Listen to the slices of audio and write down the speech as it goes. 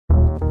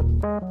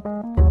Welcome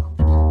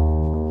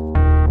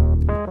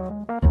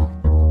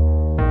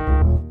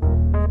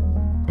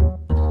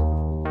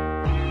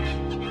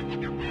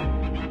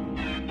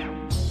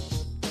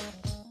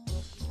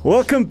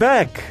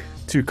back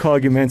to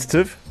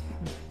Cargumentative.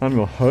 I'm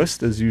your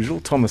host, as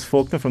usual, Thomas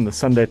Faulkner from the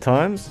Sunday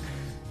Times.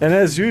 And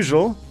as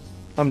usual,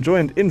 I'm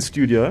joined in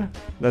studio,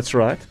 that's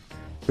right,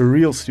 a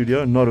real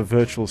studio, not a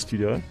virtual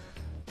studio,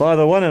 by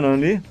the one and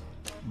only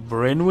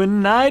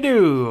Brenwyn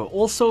Naidu,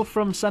 also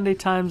from Sunday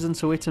Times and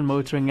Sowetan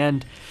Motoring,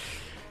 and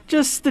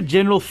just the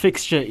general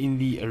fixture in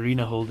the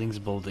Arena Holdings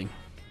building.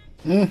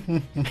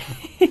 And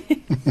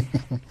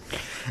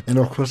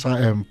of course,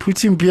 I am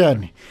Putin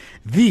Piani,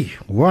 the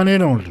one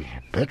and only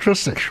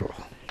petrosexual.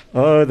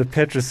 Oh, the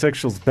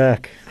petrosexual's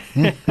back.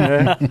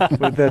 Yeah,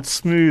 with that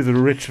smooth,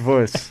 rich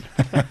voice.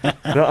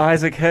 The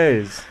Isaac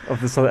Hayes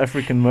of the South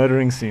African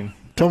motoring scene.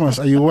 Thomas,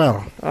 are you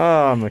well?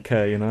 Ah, I'm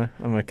okay, I'm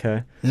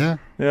okay. Yeah?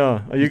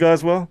 Yeah. Are you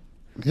guys well?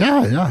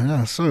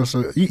 Yeah. So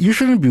you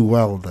shouldn't be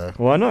well, though.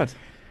 Why not?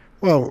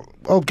 Well,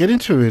 I'll get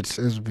into it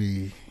as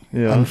we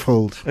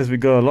unfold. As we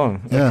go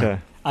along. Yeah. Okay.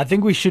 I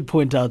think we should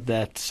point out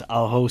that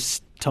our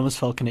host, Thomas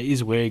Falconer,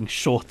 is wearing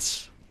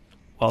shorts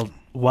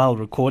while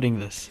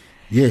recording this.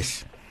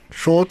 Yes.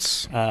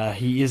 Shorts.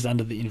 He is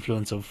under the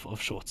influence of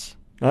shorts.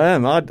 I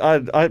am. I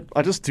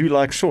just do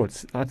like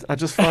shorts. I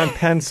just find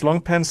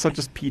long pants are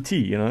just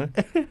PT,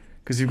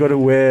 because you've got to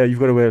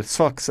wear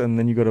socks and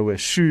then you've got to wear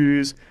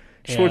shoes.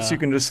 Shorts you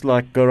can just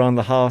like go around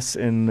the house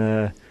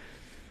in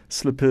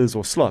slippers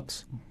or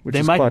slops, which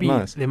is quite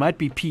nice. They might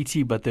be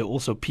PT, but they're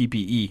also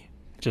PPE.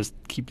 Just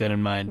keep that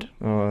in mind.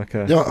 Oh,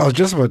 okay. Yeah, I was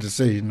just about to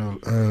say,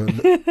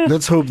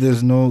 let's hope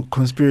there's no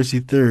conspiracy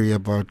theory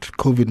about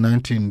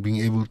COVID-19 being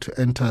able to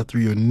enter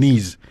through your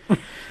knees.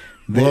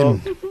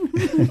 Then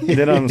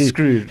I'm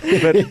screwed.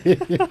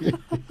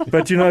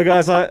 But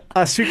guys, I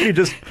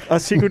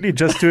secretly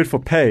just do it for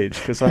Paige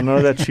because I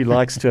know that she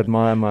likes to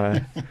admire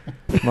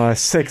my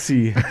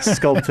sexy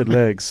sculpted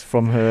legs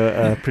from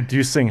her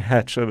producing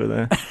hatch over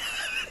there.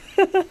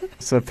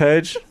 So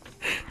Paige,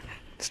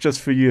 it's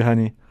just for you,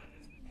 honey.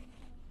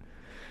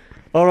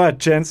 All right,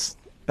 gents,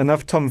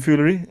 enough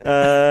tomfoolery.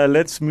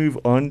 Let's move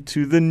on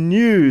to the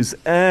news.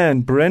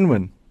 And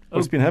Brenwyn,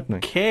 what's been happening?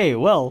 Okay,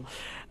 well,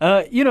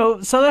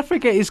 South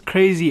Africa is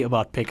crazy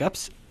about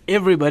pickups.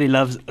 Everybody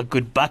loves a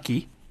good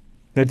bakkie.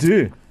 They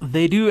do.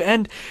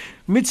 And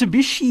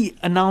Mitsubishi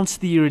announced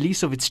the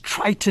release of its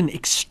Triton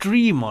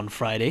Extreme on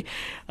Friday.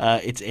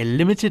 It's a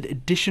limited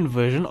edition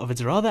version of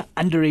its rather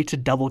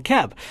underrated double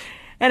cab.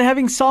 And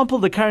having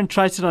sampled the current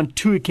Triton on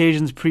 2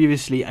 occasions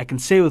previously, I can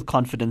say with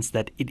confidence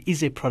that it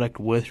is a product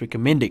worth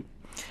recommending.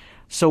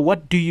 So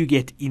what do you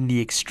get in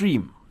the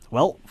Extreme?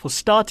 Well, for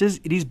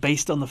starters, it is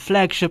based on the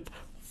flagship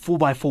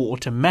 4x4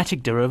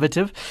 automatic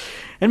derivative.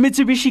 And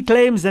Mitsubishi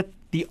claims that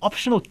the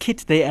optional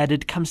kit they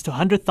added comes to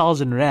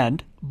 100,000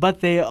 Rand, but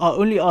they are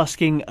only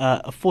asking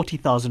a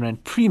 40,000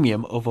 Rand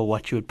premium over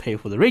what you would pay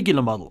for the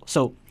regular model.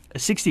 So a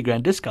 60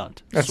 grand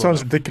discount. That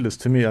sounds ridiculous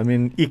to me. I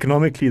mean,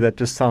 economically, that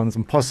just sounds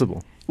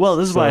impossible. Well,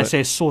 this is why I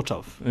say sort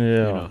of.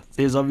 Yeah.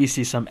 There's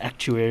obviously some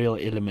actuarial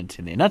element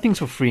in there. Nothing's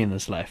for free in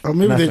this life. Or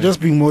maybe they're just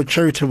being more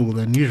charitable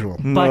than usual.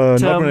 No,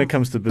 not when it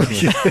comes to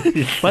business.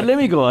 But let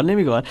me go on.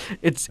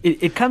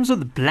 It comes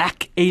with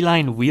black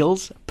A-line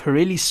wheels,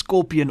 Pirelli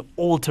Scorpion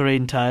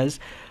all-terrain tires,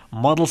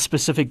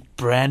 model-specific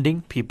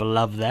branding. People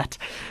love that.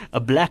 A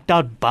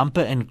blacked-out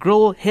bumper and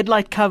grille,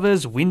 headlight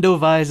covers, window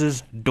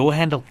visors, door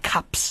handle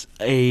cups,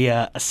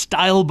 a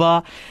style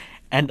bar,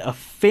 and a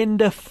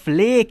fender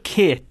flare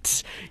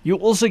kit. You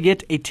also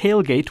get a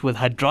tailgate with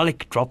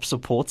hydraulic drop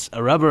supports, a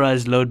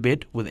rubberized load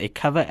bed with a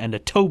cover and a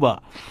tow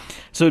bar.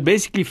 So it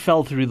basically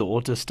fell through the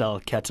auto-style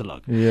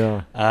catalog.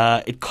 Yeah.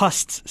 It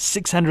costs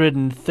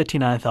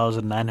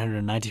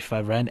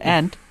 639,995 Rand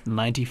and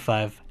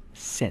 95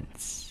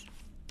 cents.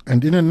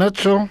 And in a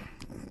nutshell,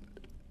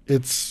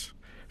 it's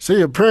say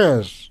your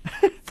prayers,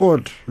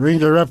 Ford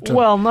Ranger Raptor.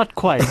 Well, not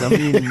quite. I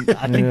mean,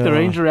 I think the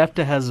Ranger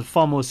Raptor has a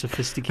far more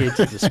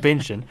sophisticated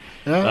suspension.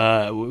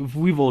 Yeah.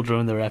 We've all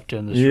driven the Raptor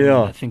in this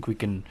room. I think we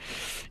can,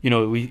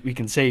 we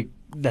can say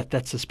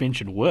that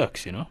suspension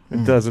works, It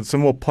does. It's a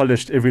more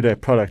polished everyday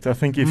product. I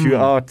think if you're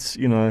out,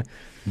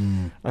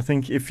 I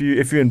think if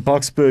you're in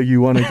Boksburg,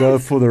 you want to go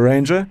for the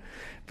Ranger.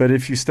 But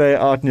if you stay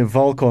out near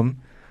Volcom,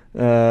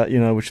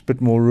 which is a bit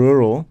more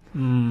rural,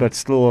 but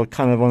still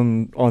kind of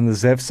on the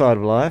ZEV side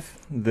of life,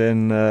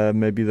 then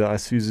maybe the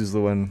Isuzu is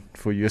the one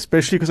for you,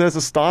 especially because it has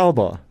a style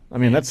bar. I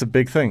mean, that's a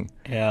big thing.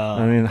 Yeah.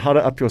 I mean, how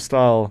to up your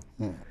style.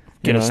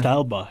 Get a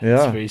style bar.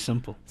 Yeah. It's very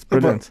simple. It's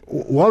brilliant.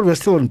 But while we're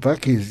still on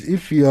bakkies,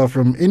 if you are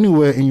from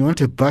anywhere and you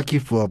want a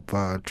bakkie for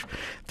about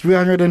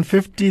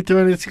 350,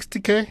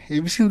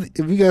 360K,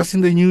 have you guys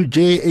seen the new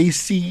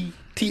JAC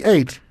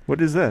T8? What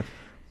is that?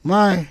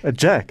 A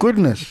jack.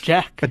 Goodness.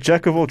 Jack. A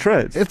jack of all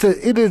trades. It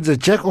is a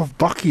jack of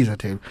bakkies, I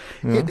tell you.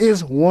 Yeah. It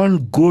is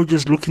one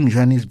gorgeous looking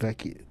Johnny's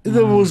bakkie. It's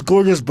the most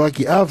gorgeous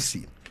bakkie I've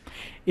seen.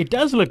 It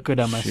does look good,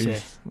 I must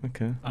say.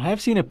 Okay. I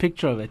have seen a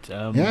picture of it.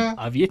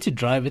 I've yet to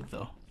drive it,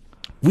 though.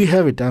 We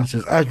have it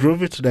downstairs. I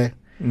drove it today.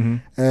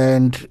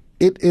 And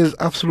It is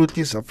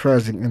absolutely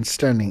surprising and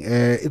stunning.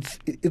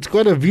 It's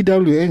got a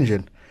VW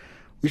engine,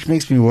 which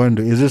makes me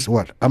wonder: is this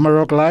what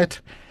Amarok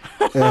Light?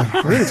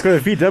 Really, it's got a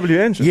VW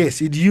engine.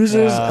 Yes, it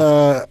uses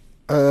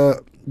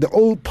the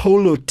old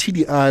Polo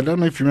TDI. I don't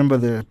know if you remember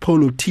the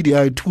Polo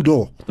TDI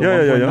 2-door. The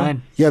Yeah.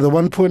 1.9. Yeah, the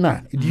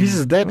 1.9. It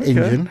uses that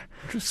engine.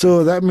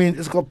 So that means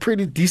it's got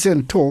pretty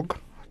decent torque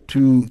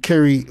to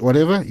carry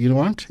whatever you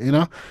want,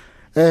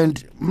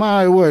 And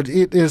my word,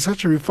 it is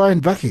such a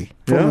refined bakkie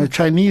from Yeah. a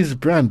Chinese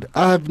brand.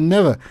 I have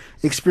never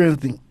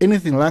experienced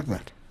anything like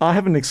that. I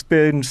haven't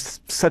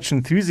experienced such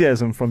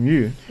enthusiasm from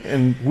you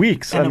in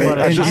weeks. And I mean, about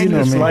a it's, just,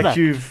 Chinese it's like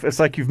product. it's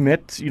like you've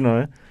met,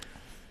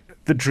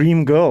 the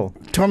dream girl.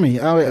 Tommy,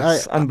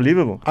 It's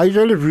unbelievable. I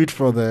usually root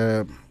for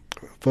the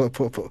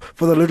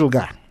little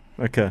guy,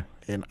 Okay.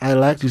 and I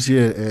like to see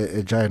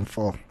a giant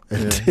fall.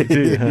 Yeah. You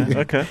do, huh?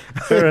 Okay.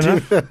 Fair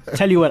enough.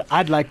 Tell you what,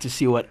 I'd like to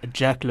see what a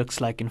Jack looks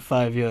like in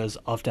 5 years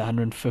after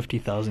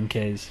 150,000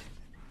 Ks.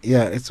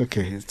 Yeah, it's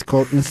okay. It's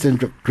called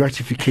instant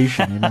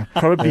gratification.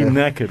 Probably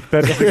knackered.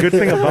 But the good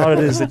thing about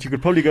it is that you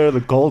could probably go to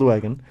the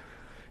Goldwagon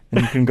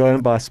and you can go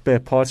and buy spare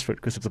parts for it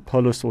because it's a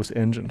Polo Source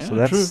engine. So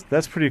Yeah, true.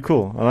 that's pretty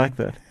cool. I like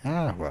that.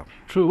 Well.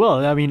 True.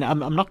 Well, I mean, I'm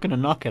not going to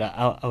knock it.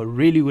 I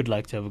really would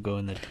like to have a go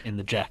in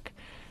the Jack,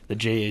 the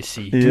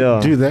JAC.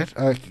 Yeah. Do that.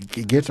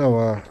 Get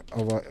our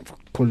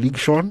colleague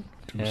Sean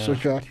to Yeah.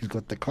 sort you out. He's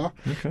got the car.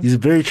 Okay. He's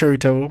very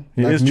charitable.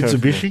 He like is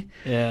Mitsubishi.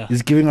 Yeah.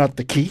 He's giving out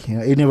the key.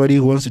 Anybody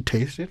who wants to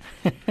taste it.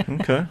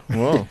 Okay.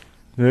 Well,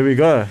 there we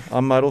go. I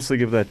might also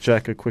give that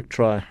Jack a quick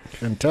try.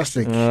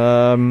 Fantastic.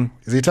 Is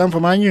Is it time for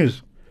my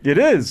news? It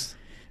is.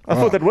 I Wow.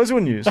 thought that was your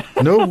news.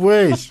 No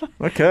ways.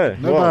 Okay.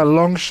 Not by a Well,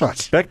 long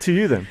shot. back to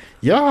you then.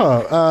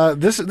 Yeah,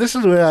 this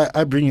is where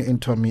I bring you in,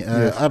 Tommy.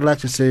 Yes. I'd like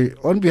to say,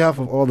 on behalf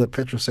of all the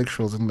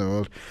petrosexuals in the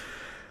world,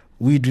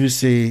 we do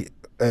say,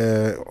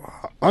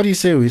 how do you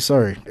say we're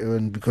sorry?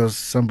 Because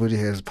somebody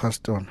has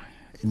passed on.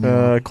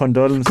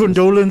 Condolences.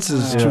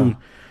 Condolences Yeah.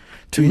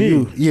 to me?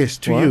 you. Yes,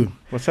 to What? you.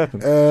 What's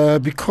happened?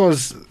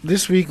 Because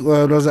this week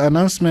was the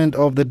announcement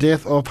of the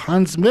death of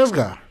Hans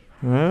Mesger.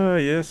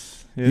 Yes.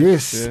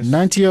 Yes,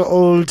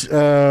 90-year-old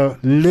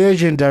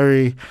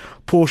legendary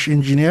Porsche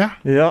engineer.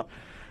 Yeah.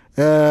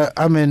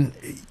 I mean,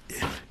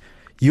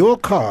 your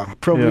car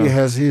probably Yeah.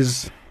 has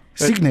his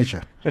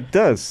signature. It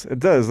does. It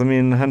does. I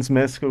mean, Hans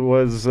Mesker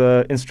was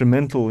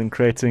instrumental in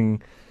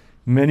creating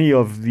many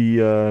of the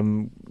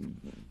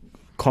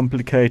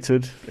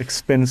complicated,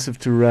 expensive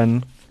to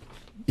run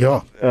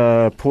Yeah.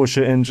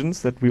 Porsche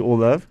engines that we all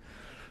love.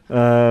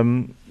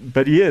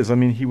 But he is. I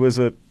mean, he was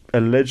a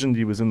legend.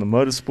 He was in the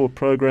motorsport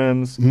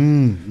programs. The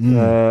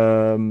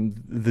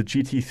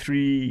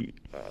GT3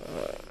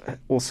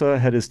 also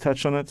had his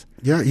touch on it.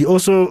 Yeah, he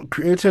also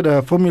created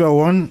a Formula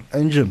One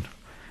engine,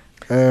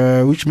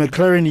 which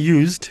McLaren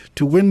used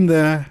to win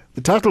the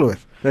title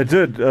with. They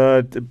did,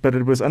 but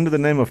it was under the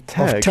name of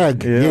Tag. Of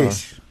Tag, Yeah.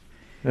 yes.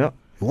 Yeah.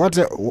 What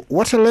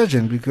a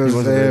legend! Because He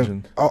was a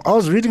legend. I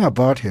was reading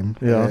about him,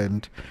 Yeah.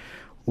 and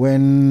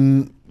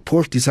when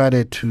Porsche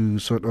decided to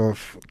sort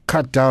of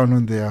cut down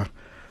on their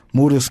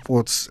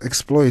motorsports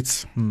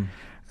exploits,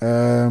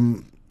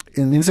 and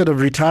instead of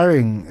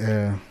retiring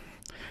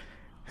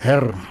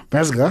Herr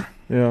Mesger,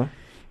 Yeah.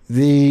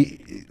 they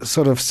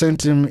sort of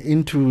sent him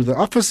into the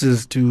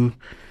offices to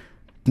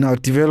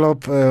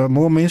develop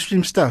more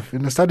mainstream stuff,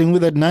 starting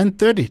with that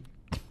 930.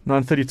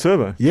 930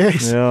 Turbo.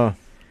 Yes. Yeah.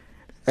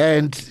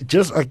 And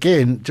just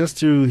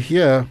to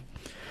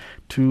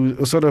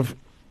sort of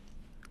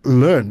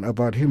learn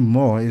about him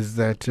more is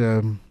that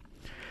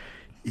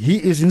he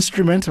is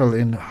instrumental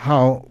in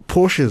how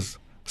Porsches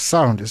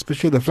sound,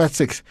 especially the Flat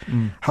Six,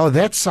 how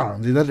that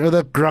sounds,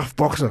 that Graf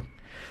Boxer.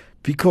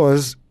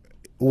 Because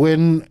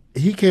when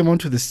he came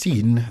onto the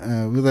scene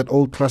with that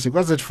old classic,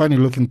 what's that funny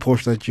looking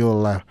Porsche that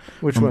you'll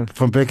Which one?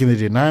 from back in the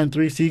day?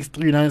 936,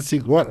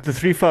 396, what? The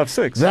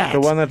 356. That. The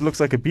one that looks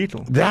like a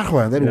Beetle. That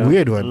one, that Yeah.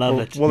 weird one. Love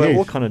Well, it. well, they Yes.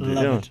 all kind of do.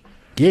 Love Yeah. it.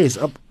 Yes,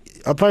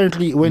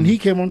 apparently when he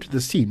came onto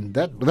the scene,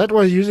 that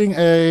was using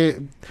I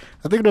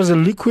think it was a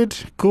liquid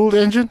cooled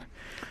engine.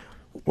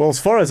 Well, as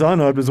far as I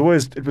know, it was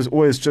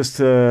always just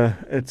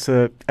it's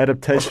a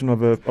adaptation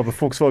of a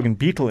Volkswagen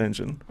Beetle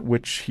engine,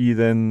 which he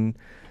then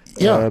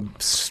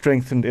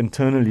strengthened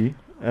internally.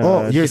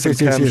 Yes. different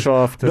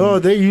camshaft No,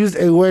 and they used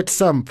a wet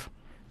sump,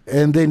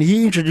 and then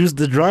he introduced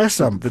the dry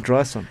sump. the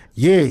dry sump.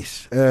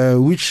 Yes,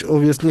 which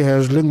obviously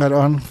has lingered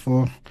on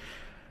for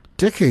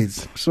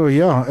decades. So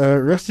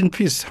rest in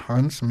peace,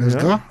 Hans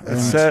Mesger.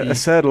 Yeah. A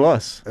sad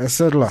loss. A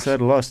sad loss.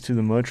 Sad loss to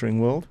the motoring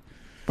world.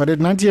 But at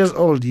 90 years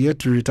old, he had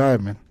to retire,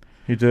 man.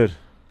 He did.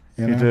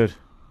 You He know? did.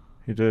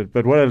 He did.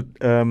 But what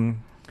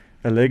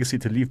a legacy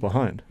to leave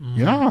behind.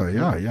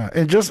 Yeah.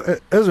 And just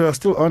as we are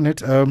still on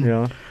it,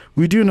 Yeah.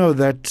 we do know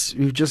that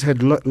we've just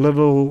had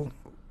level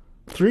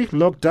 3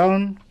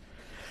 lockdown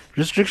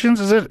restrictions,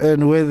 is it?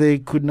 And where they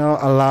could now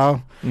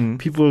allow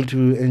people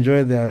to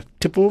enjoy their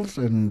tipples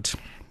and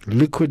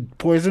liquid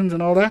poisons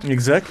and all that.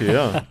 Exactly.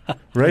 Yeah.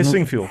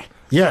 Racing fuel.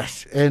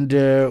 Yes, and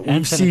And we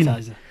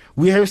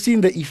have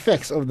seen sanitizer. the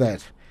effects of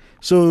that,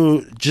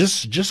 So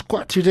just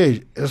quite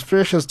today, as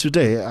fresh as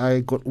today,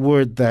 I got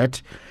word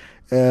that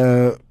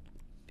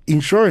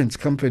insurance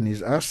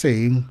companies are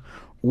saying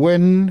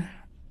when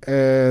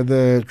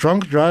the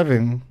drunk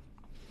driving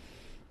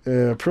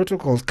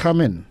protocols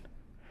come in,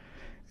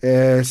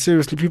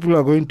 seriously, people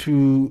are going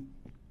to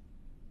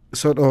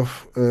sort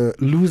of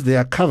lose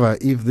their cover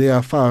if they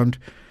are found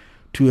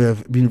to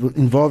have been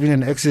involved in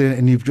an accident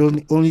and you've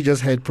only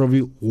just had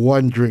probably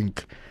one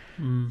drink.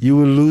 You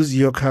will lose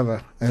your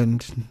cover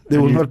and they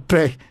will not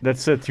pay.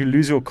 That's it. You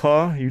lose your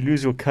car, you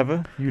lose your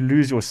cover, you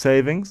lose your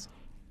savings,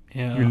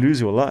 you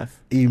lose your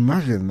life.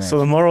 Imagine that. So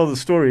the moral of the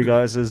story,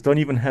 guys, is don't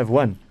even have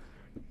one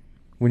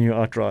when you're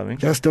out driving.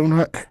 Just don't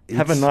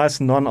have a nice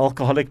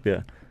non-alcoholic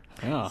beer.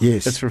 Yeah.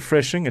 Yes. It's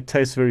refreshing. It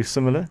tastes very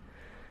similar.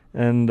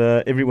 And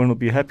everyone will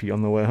be happy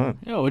on the way home.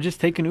 Yeah, or just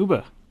take an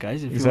Uber,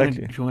 guys. If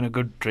Exactly. if you want to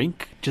go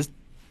drink, just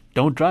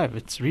don't drive.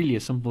 It's really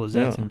as simple as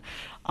that. Yeah. And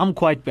I'm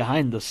quite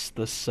behind this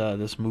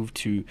move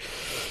to,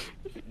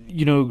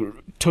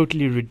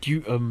 totally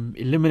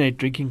eliminate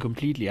drinking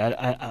completely.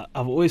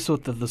 I've always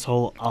thought that this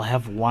whole "I'll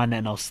have one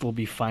and I'll still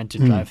be fine to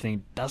drive"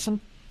 thing doesn't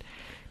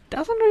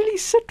really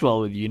sit well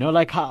with you.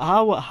 Like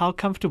how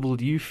comfortable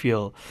do you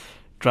feel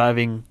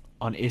driving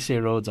on SA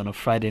roads on a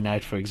Friday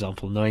night, for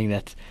example, knowing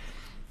that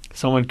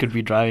someone could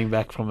be driving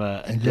back from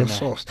a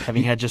dinner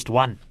having had just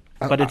one?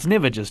 But it's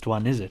never just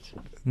one, is it?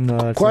 No,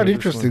 it's quite never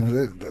just one.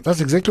 interesting.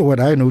 That's exactly what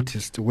I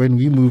noticed when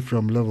we moved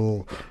from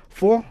level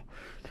 4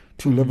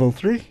 to level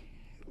 3,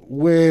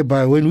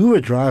 whereby when we were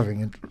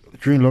driving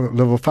during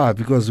level 5,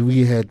 because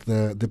we had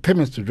the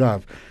permits to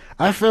drive,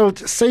 I felt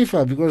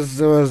safer because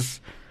there was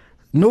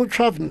no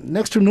traffic,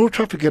 next to no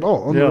traffic at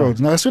all on the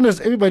roads. Now, as soon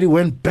as everybody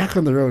went back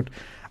on the road,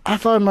 I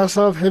found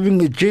myself having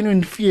a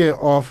genuine fear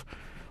of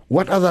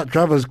what other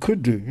drivers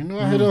could do.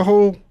 I had a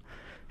whole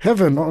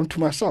heaven onto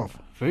myself.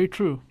 Very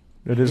true.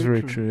 It is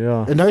very true,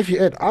 yeah. And now if you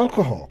add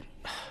alcohol,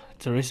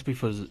 it's a recipe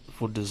for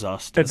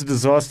disaster. It's a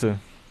disaster.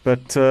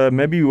 But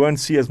maybe you won't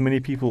see as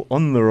many people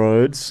on the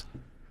roads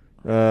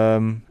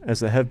as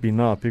there have been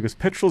now, because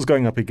petrol's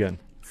going up again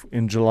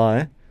in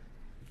July.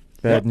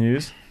 Bad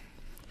news.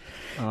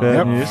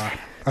 Bad news.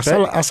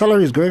 Our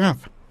salary is going up.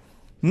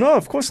 No,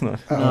 of course not.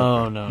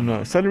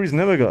 No. Salaries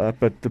never go up,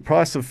 but the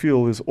price of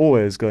fuel is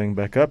always going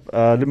back up.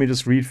 Let me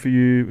just read for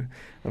you.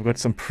 I've got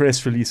some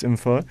press release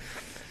info.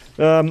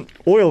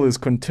 Oil is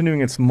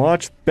continuing its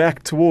march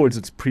back towards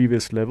its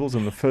previous levels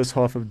in the first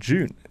half of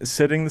June,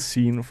 setting the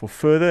scene for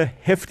further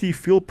hefty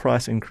fuel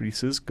price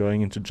increases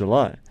going into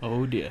July.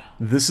 Oh dear.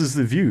 This is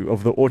the view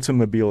of the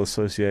Automobile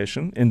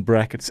Association, in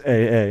brackets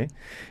AA,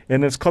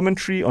 in its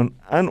commentary on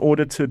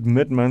unaudited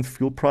mid-month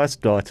fuel price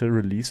data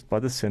released by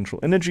the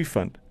Central Energy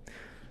Fund.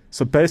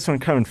 So based on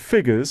current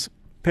figures,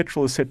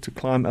 petrol is set to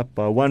climb up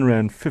by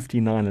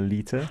R1.59 a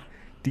litre,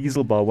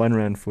 diesel by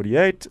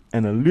R1.48,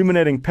 and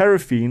illuminating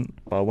paraffin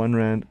by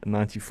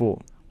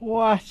R1.94.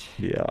 What?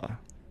 Yeah.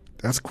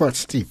 That's quite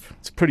steep.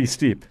 It's pretty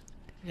steep.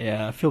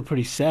 Yeah, I feel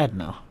pretty sad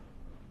now.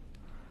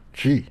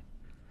 Gee.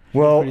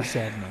 Well, Pretty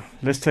sad now.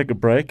 let's take a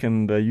break,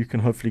 and you can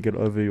hopefully get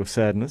over your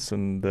sadness,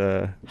 and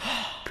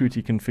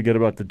Pooty can forget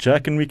about the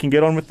Jack, and we can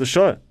get on with the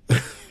show.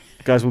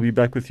 Guys, we'll be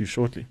back with you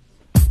shortly.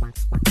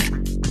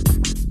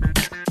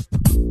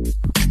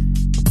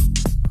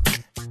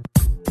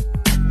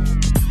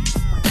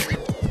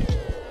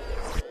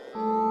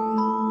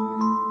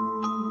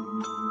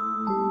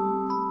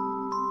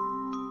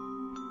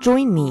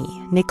 Join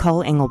me,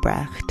 Nicole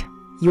Engelbrecht,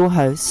 your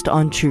host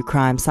on True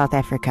Crime South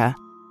Africa,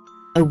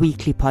 a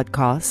weekly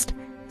podcast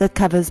that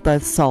covers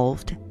both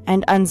solved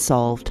and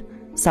unsolved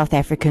South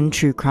African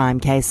true crime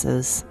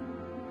cases.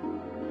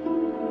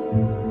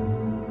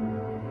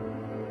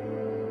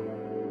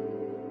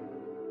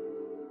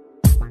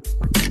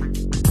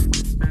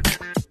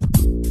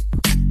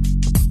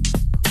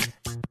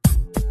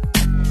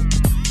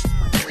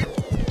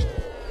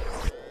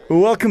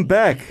 Welcome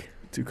back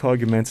to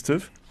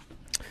Cargumentative.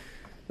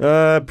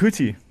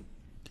 Pooty,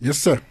 Yes,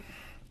 sir.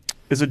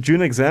 is it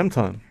June exam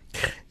time?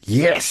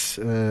 Yes.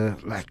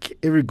 Like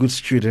every good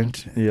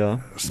student, Yeah,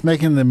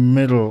 smack in the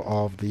middle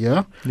of the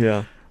year,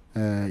 yeah.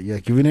 you're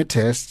given a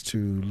test to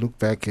look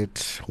back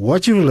at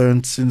what you've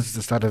learned since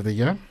the start of the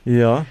year.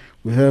 Yeah,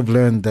 We have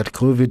learned that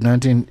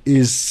COVID-19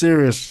 is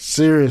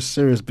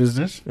serious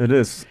business. it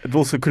is. It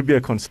also could be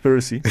a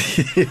conspiracy.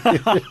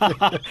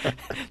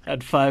 At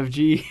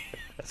 5G.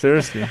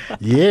 Seriously.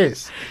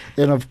 Yes.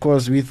 And of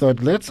course, we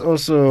thought, let's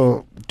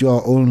also do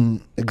our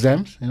own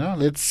exams.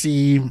 Let's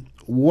see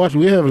what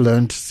we have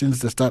learned since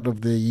the start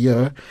of the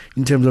year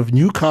in terms of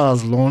new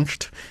cars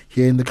launched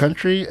here in the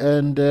country,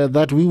 and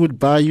that we would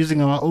buy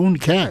using our own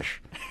cash.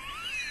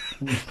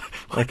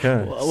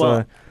 Okay.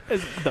 Well,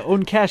 the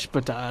own cash,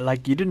 but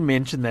you didn't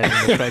mention that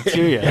in the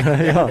criteria.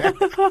 Yeah.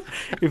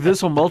 If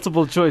this were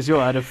multiple choice,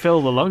 I'd have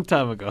failed a long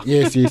time ago.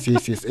 Yes.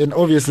 And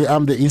obviously,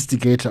 I'm the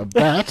instigator of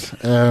that.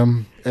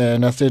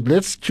 And I said,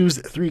 let's choose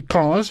 3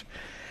 cars.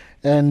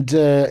 And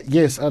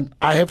yes, and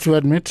I have to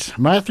admit,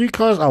 my 3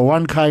 cars are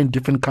one car in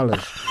different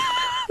colors.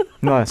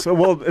 Nice.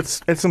 Well,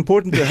 it's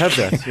important to have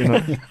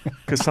that,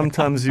 because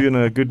sometimes you're in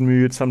a good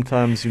mood,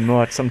 sometimes you're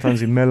not,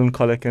 sometimes you're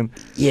melancholic, and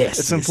Yes.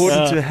 it's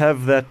important to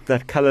have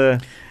that color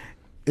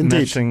Indeed.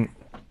 matching.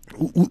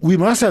 We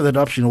must have that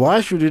option.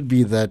 Why should it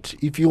be that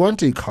if you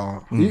want a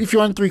car, if you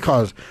want 3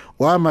 cars,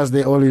 why must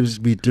they always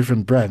be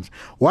different brands?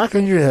 Why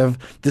can't you have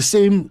the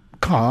same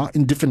car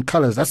in different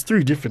colors? That's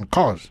 3 different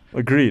cars.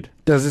 Agreed.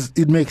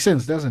 It makes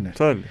sense, doesn't it?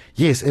 Totally.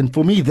 Yes, and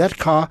for me, that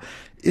car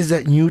is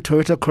that new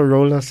Toyota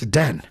Corolla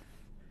sedan.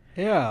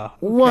 Yeah. Okay.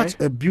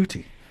 What a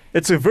beauty.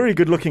 It's a very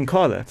good-looking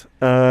car, that.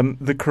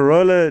 The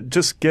Corolla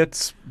just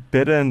gets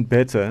better and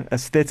better,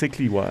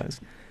 aesthetically wise,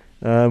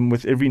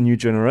 with every new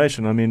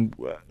generation. I mean,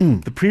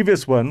 the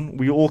previous one,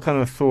 we all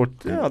kind of thought,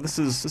 this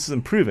is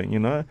improving,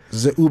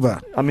 The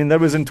Uber. I mean, that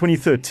was in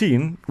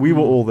 2013. We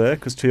were all there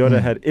because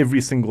Toyota had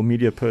every single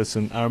media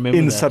person I remember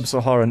in that.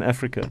 sub-Saharan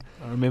Africa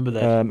I remember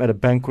that. at a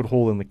banquet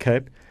hall in the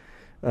Cape.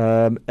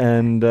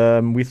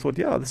 And we thought,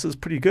 this is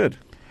pretty good.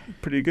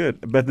 Pretty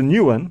good. But the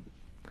new one,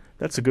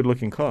 that's a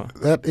good-looking car.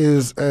 That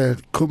is a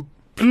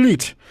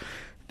complete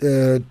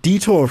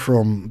detour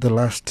from the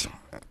last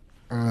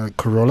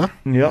Corolla.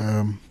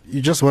 Yeah.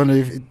 You just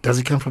wonder does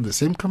it come from the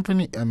same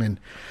company? I mean,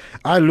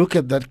 I look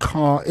at that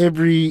car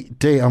every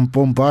day. I'm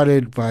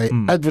bombarded by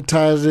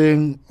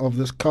advertising of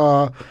this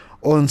car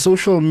on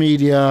social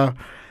media,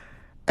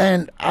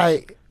 and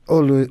I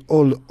all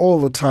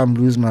the time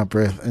lose my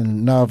breath.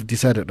 And now I've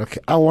decided, okay,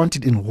 I want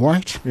it in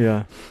white.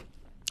 Yeah.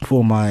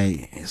 For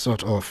my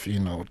sort of,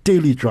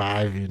 daily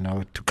drive,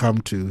 to come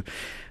to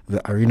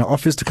the Arena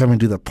office, to come and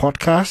do the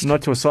podcast.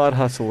 Not your side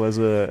hustle as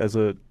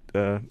an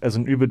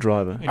Uber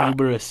driver. An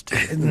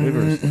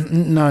Uberist.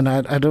 No,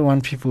 I don't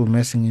want people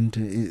messing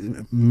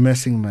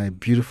my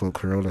beautiful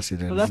Corolla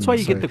sedan. Well, that's why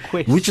you get the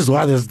Quest. Which is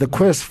why there's the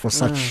Quest for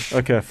such.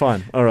 Okay,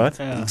 fine. All right.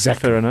 Yeah.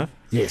 Exactly. Fair enough.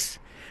 Yes.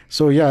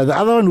 So yeah, the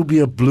other one would be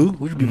a blue,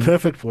 which would be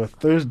perfect for a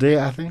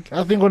Thursday. I think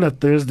on a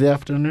Thursday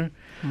afternoon,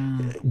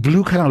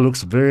 blue kind of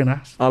looks very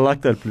nice. I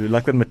like that blue,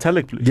 like that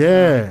metallic blue.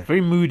 Yeah.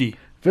 Very moody.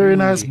 Very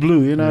nice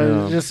blue,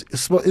 Yeah. just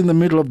in the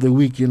middle of the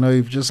week,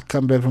 you've just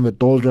come back from the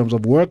doldrums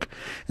of work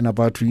and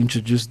about to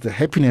introduce the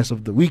happiness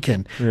of the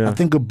weekend. Yeah. I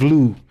think a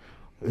blue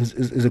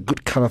is a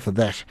good color for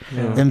that.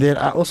 Yeah. And then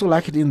I also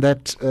like it in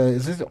that,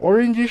 is it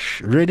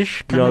orangish,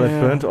 reddish kind Yeah, of?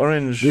 that burnt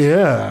orange.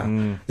 Yeah.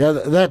 Mm. Yeah,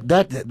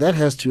 that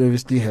has to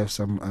obviously have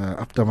some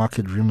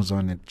aftermarket rims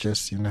on it,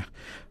 just,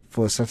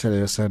 for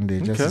Saturday or Sunday,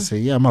 just to Okay.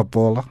 say, I'm a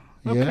baller.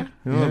 Okay. Yeah.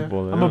 You're not a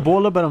baller, I'm a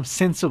baller, but I'm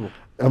sensible.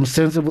 I'm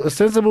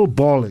sensible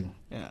balling.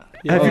 Yeah.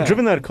 Have you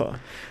driven that car?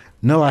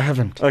 No, I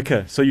haven't.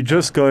 Okay, so you're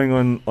just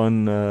going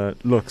on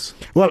looks.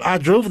 Well, I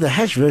drove the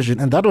hatch version,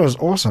 and that was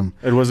awesome.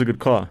 It was a good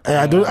car.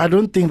 I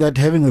don't think that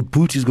having a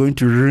boot is going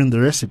to ruin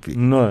the recipe.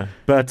 No,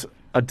 but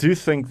I do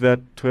think that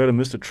Toyota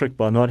missed a trick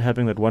by not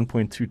having that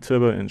 1.2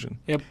 turbo engine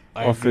Yep.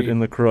 I offered agree. in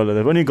the Corolla.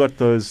 They've only got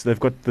those. They've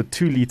got the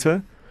 2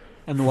 liter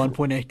And the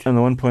 1.8. and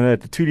the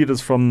 1.8. The 2 liters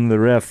from the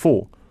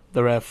RAV4,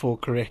 The RAV4,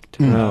 correct.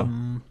 Yeah.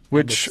 And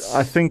which it's-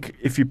 I think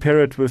if you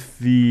pair it with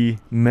the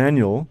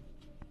manual,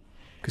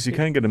 because you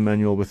can get a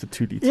manual with the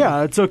 2 liter.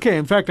 Yeah, it's okay.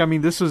 In fact, I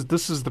mean, this is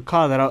the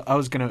car that I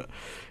was going to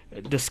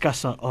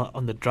discuss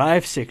on the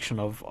drive section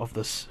of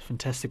this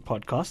fantastic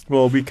podcast.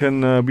 Well, we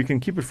can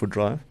keep it for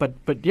drive. But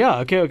yeah,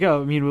 okay.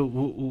 I mean,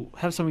 we'll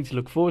have something to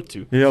look forward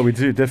to. Yeah, we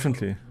do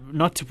definitely.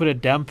 Not to put a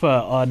damper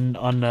on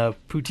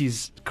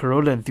Puti's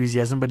Corolla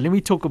enthusiasm, but let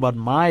me talk about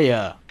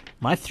my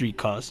 3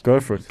 cars.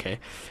 Go for it. Okay.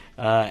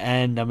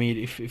 And I mean,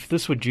 if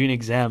this were June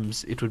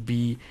exams, it would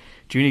be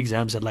June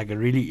exams at like a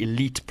really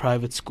elite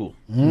private school.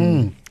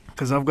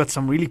 Because I've got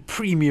some really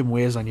premium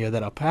wares on here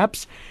that are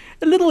perhaps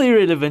a little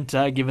irrelevant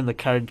given the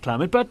current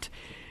climate. But,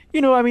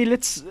 I mean,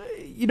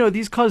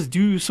 these cars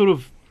do sort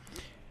of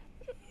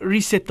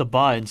reset the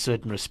bar in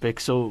certain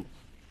respects. So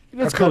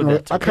let's go with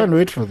that. I okay? can't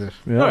wait for this.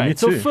 Yeah, All me right.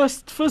 So too.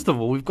 first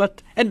of all, we've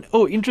got,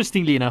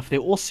 interestingly enough, they're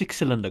all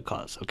 6-cylinder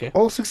cars. Okay.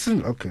 All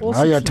 16. Okay, All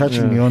now you're 16.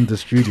 touching Yeah. me on the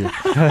studio.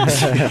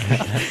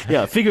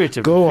 Yeah,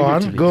 figuratively. Go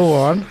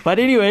on. But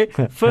anyway,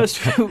 first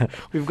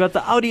we've got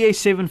the Audi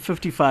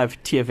A755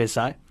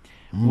 TFSI,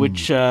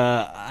 which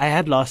I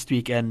had last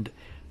week, and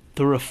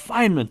the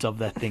refinement of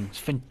that thing is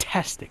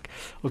fantastic.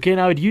 Okay,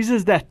 now it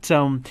uses that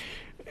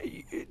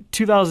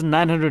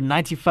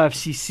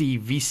 2,995cc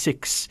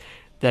V6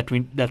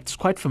 that's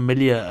quite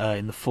familiar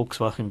in the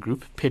Volkswagen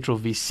group, petrol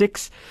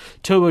V6,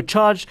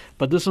 turbocharged,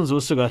 but this one's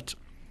also got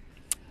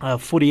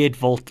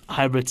 48-volt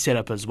hybrid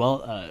setup as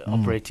well,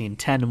 operating in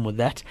tandem with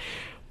that.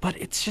 But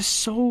it's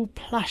just so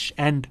plush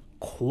and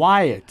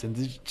quiet, and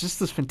there's just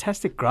this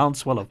fantastic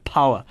groundswell of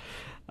power.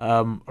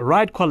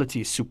 Ride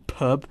quality is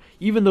superb,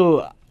 even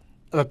though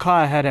the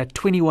car had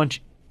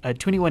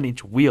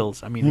 21-inch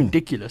wheels. I mean,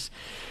 ridiculous.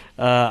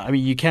 I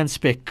mean, you can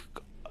spec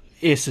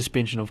air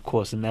suspension, of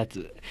course, and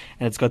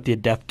it's got the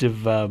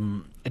adaptive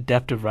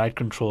ride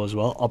control as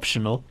well,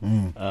 optional,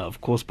 of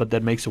course, but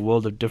that makes a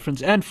world of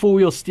difference. And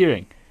 4-wheel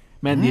steering.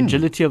 Man, the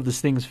agility of this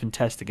thing is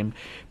fantastic. And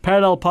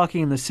parallel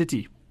parking in the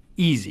city,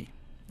 easy.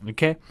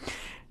 Okay.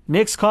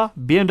 Next car,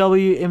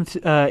 BMW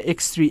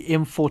X3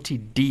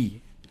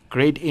 M40D.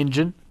 Great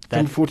engine,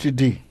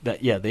 M40D. the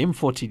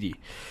M40D,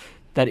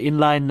 that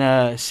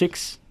inline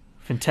 6,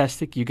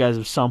 fantastic. You guys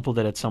have sampled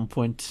it at some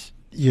point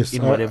Yes,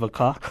 in whatever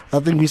car. I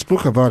think we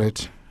spoke about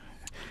it.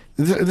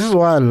 This is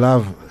why I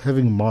love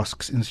having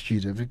masks in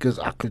studio, because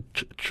I could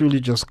truly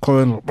just call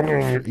in.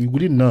 You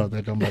wouldn't know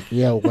that I'm like,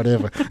 yeah,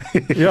 whatever.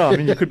 Yeah, I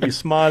mean, you could be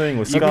smiling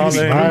or You could be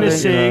scowling.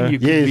 grimacing, you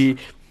could Yes. be,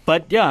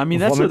 but yeah, I mean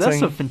that's a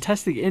Vomiting.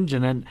 fantastic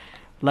engine, and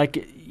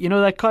like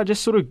that car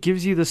just sort of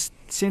gives you this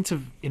sense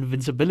of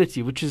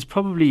invincibility, which is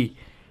probably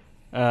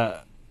a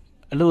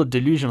little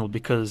delusional,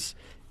 because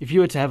if you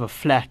were to have a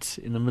flat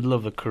in the middle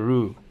of a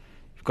Karoo,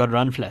 you've got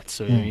run flats,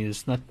 so I mean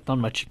there's not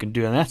much you can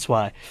do, and that's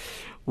why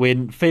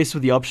when faced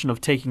with the option of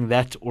taking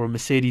that or a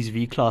Mercedes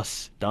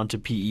V-Class down to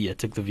PE, I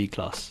took the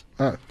V-Class.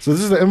 So this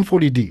is the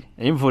M40D,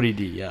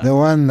 M40D, yeah. the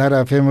one that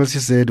I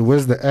famously said,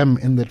 "Where's the M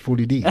in that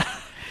 40D?"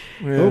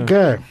 Yeah.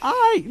 Okay.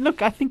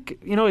 I think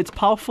it's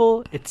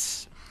powerful.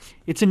 It's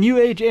a new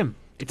age M.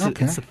 It's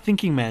Okay. it's a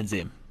thinking man's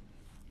M,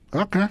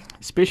 Okay.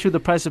 especially with the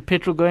price of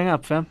petrol going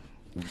up, fam.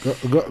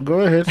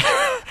 Go ahead.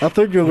 I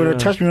thought you were going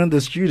to touch me on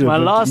the studio, My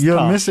but last you're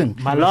car, missing.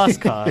 my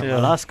last car, Yeah.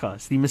 my last car.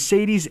 It's the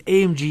Mercedes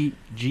AMG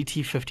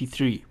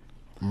GT53.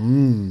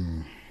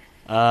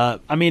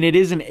 I mean, it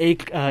is an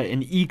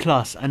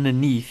E-Class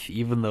underneath,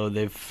 even though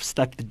they've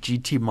stuck the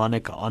GT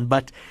moniker on,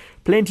 but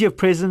plenty of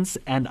presence,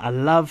 and I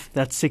love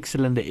that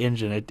 6-cylinder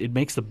engine. It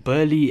makes the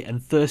burly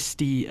and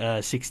thirsty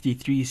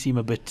 63 seem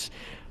a bit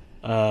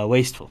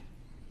wasteful.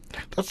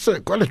 That's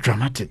quite a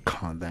dramatic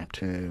car. That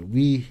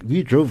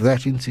we drove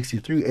that in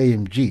 '63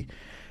 AMG,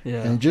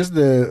 Yeah. and just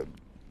the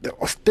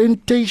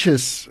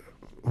ostentatious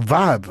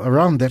vibe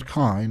around that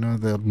car.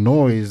 The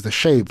noise, the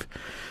shape.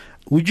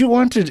 Would you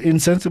want it in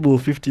Sensible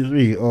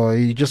 53, or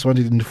you just want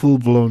it in full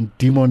blown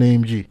Demon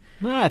AMG?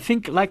 No, I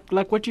think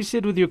like what you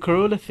said with your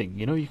Corolla thing.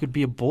 You could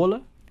be a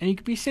baller and you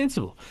could be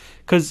sensible,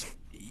 because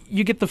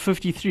you get the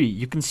 53.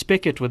 You can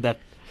spec it with that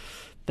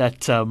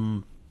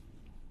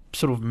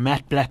sort of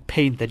matte black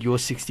paint that your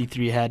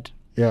 63 had.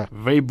 Yeah,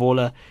 Very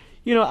baller.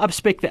 Up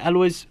spec the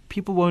alloys.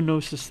 People won't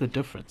notice the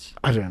difference.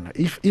 I don't know.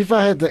 If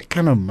I had that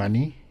kind of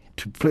money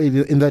to play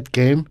in that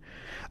game,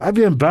 I'd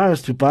be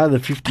embarrassed to buy the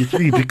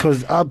 53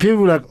 because people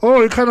were like,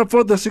 "Oh, you can't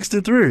afford the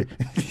 63."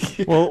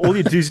 Well, all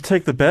you do is you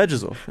take the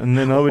badges off, and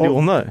then nobody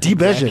will know.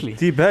 Debadge it. Exactly.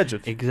 Debadge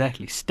it.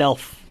 Exactly.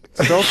 Stealth.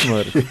 Stealth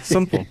mode.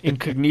 Simple.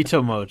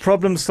 Incognito mode.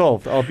 Problem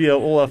solved. I'll be here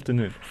all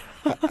afternoon.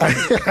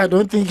 I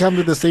don't think I'm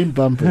with the same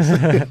bumpers.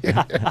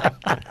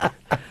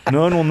 No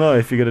one will know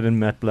if you get it in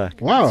matte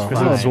black. Wow.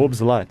 Because it Fine. absorbs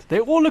the light. They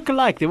all look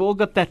alike. They've all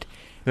got that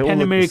They all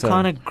look the same.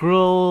 Panamericana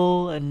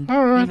grill, and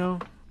All right.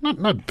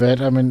 Not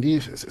bad. I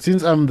mean,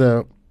 since I'm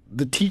the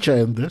teacher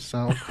in this,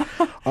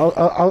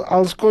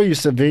 I'll score you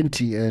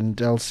 70, and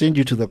I'll send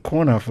you to the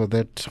corner for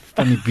that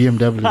funny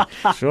BMW.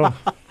 Sure.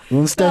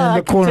 We'll stand I in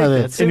the can corner take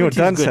there. that. In your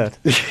 70 is dance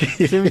good.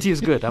 hat. 70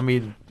 is good. I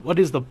mean, what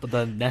is the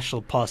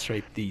national pass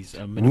rate? These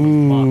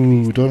minimum mark.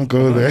 Ooh, don't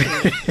go there.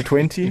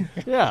 20?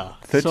 Yeah.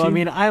 30? So I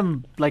mean,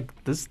 I'm like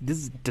this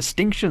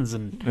distinctions,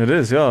 and It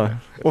is, yeah.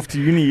 Off to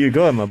uni you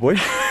go, my boy.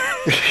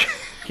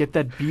 get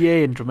that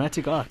BA in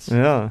dramatic arts.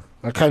 Yeah.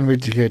 I can't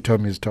wait to hear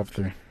Tommy's top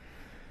 3.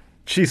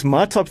 Jeez,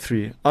 my top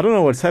 3. I don't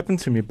know what's happened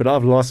to me, but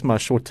I've lost my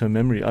short-term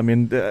memory. I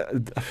mean,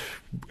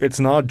 it's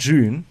now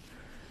June,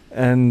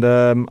 and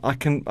I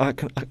can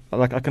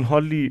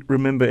hardly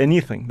remember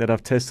anything that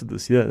I've tested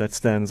this year that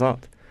stands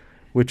out,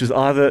 which is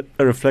either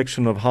a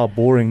reflection of how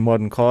boring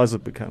modern cars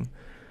have become,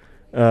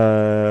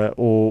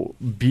 or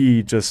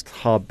B, just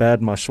how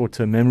bad my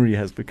short-term memory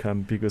has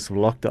become because of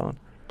lockdown.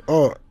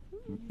 Or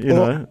You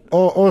know?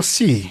 Or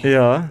C,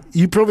 Yeah.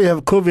 you probably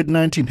have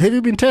COVID-19. Have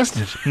you been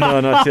tested? No,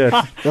 not yet.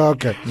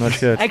 Okay.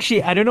 Not yet.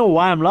 Actually, I don't know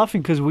why I'm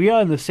laughing, because we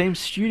are in the same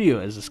studio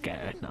as this guy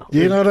right now.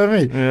 You know what I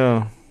mean?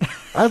 Yeah.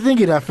 I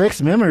think it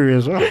affects memory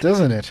as well,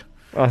 doesn't it?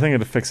 I think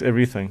it affects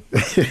everything.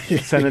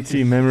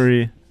 Sanity,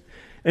 memory.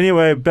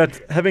 Anyway, but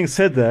having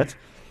said that,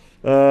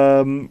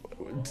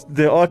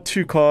 there are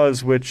 2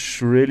 cars which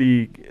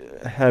really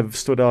have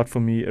stood out for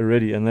me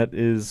already, and that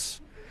is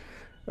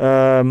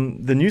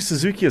the new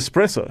Suzuki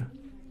Espresso.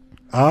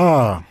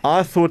 Ah,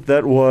 I thought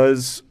that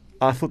was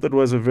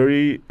a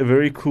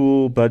very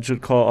cool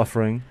budget car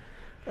offering.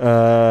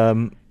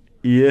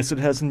 Yes, it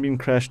hasn't been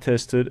crash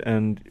tested,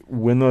 and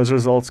when those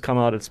results come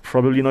out, it's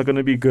probably not going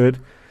to be good.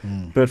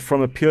 But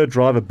from a pure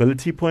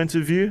drivability point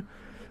of view,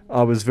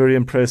 I was very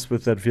impressed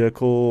with that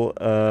vehicle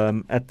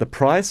at the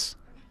price.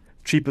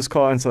 Cheapest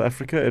car in South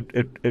Africa.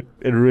 It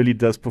really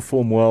does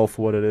perform well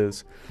for what it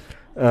is.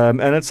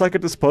 And it's like a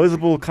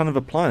disposable kind of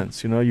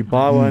appliance. You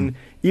buy one,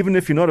 even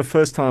if you're not a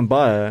first-time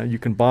buyer, you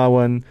can buy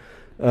one.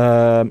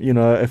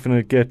 If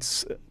it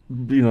gets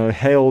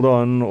hailed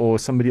on, or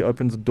somebody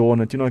opens the door on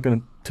it, you're not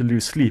going to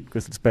lose sleep,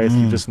 because it's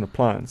basically just an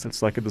appliance.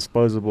 It's like a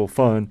disposable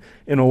phone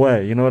in a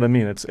way. You know what I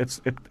mean? It's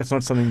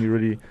not something you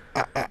really.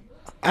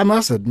 I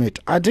must admit,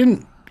 I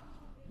didn't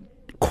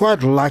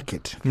quite like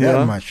it Yeah?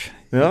 that much.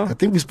 Yeah, I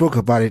think we spoke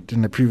about it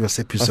in the previous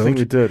I episode. think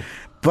we did.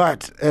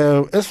 But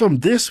as from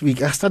this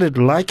week, I started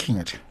liking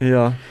it.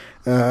 Yeah,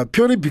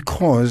 Purely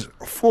because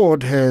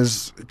Ford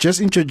has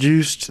just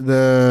introduced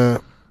the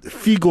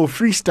Figo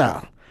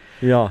Freestyle,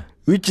 Yeah.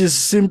 which is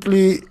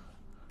simply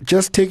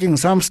just taking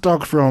some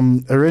stock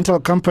from a rental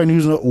company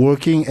who's not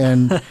working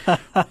and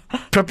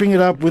prepping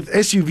it up with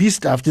SUV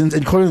stuff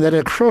and calling that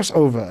a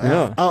crossover.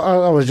 Yeah.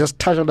 I was just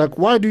touched. Like,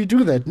 why do you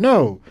do that?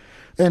 No.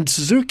 And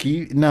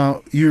Suzuki,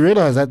 now you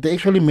realize that they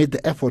actually made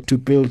the effort to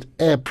build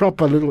a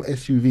proper little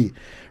SUV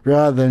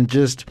rather than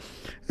just,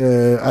 I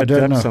don't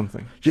Adapt know.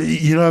 something.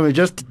 You know, what I mean?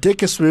 Just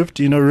take a Swift,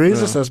 raise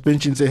the Yeah.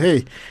 suspension, say,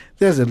 hey,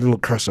 there's a little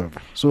crossover.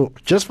 So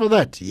just for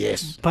that,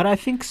 yes. But I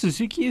think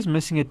Suzuki is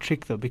missing a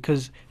trick though,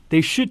 because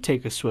they should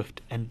take a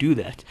Swift and do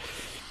that.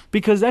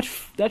 Because that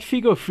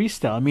Figo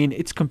Freestyle, I mean,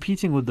 it's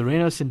competing with the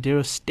Renault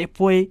Sandero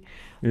Stepway,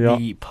 Yeah.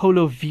 the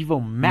Polo Vivo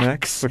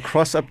Max. The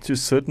cross up to a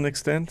certain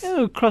extent.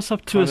 Cross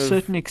up to Kind a of,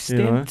 certain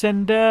extent.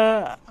 And,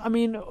 I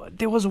mean,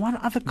 there was one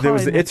other car. There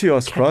was the in that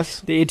Etios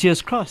Cross. The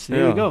Etios Cross, there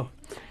Yeah. you go.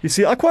 You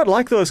see, I quite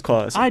like those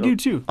cars. I do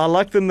too. I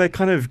like them. They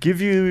kind of give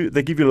you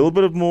a little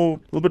bit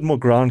more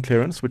ground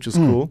clearance, which is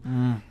cool.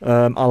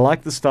 I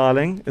like the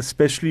styling,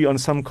 especially on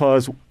some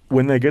cars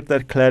when they get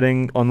that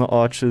cladding on the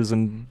arches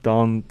and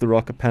down the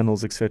rocker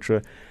panels,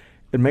 etc.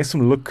 It makes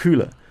them look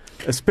cooler,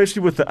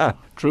 especially with the Up.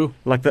 True.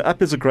 Like the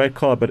Up is a great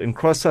car, but in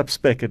cross-up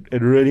spec,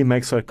 it really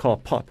makes that car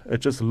pop. It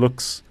just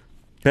looks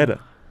better.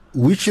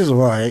 Which is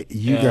why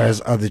you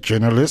guys are the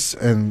journalists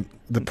and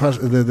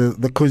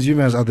the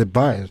consumers are the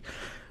buyers.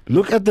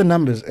 Look at the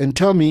numbers and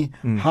tell me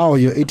how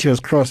your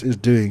Etios Cross is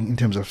doing in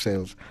terms of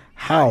sales.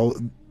 How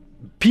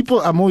people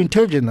are more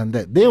intelligent than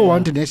that. They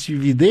want an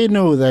SUV. They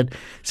know that,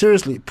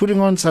 seriously, putting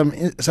on some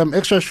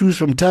extra shoes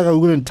from Tiger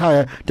Wooden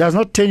Tire does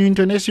not turn you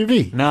into an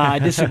SUV. No, I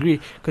disagree.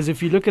 Because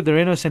if you look at the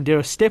Renault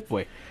Sandero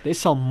Stepway, they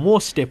sell more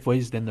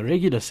Stepways than the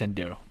regular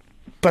Sandero.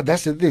 But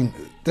that's the thing.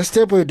 The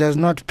Stepway does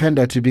not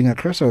pander to being a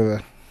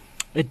crossover.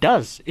 It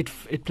does.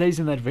 It plays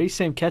in that very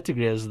same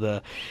category as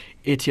the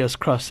Etios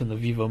Cross and the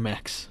Vivo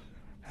Max.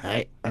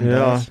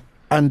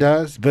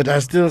 Does, but I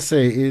still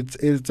say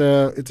it's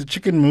a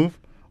chicken move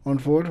on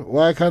Ford.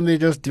 Why can't they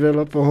just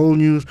develop a whole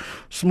new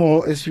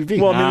small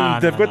SUV? Well, I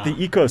mean, they've got the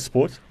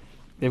EcoSport.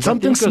 They've got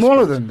Something the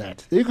smaller EcoSport. than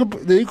that.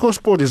 The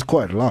EcoSport is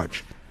quite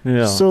large.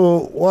 Yeah.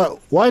 So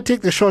why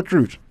take the short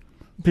route?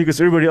 Because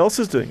everybody else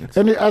is doing it.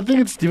 And I think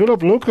it's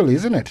developed locally,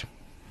 isn't it?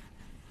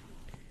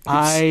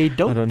 I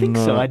don't think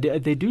so. know.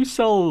 They do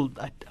sell.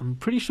 I'm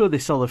pretty sure they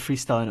sell the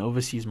Freestyle in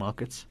overseas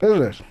markets.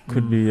 Isn't it?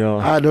 Could be.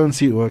 I don't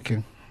see it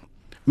working.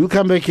 We'll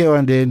come back here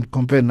one day and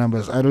compare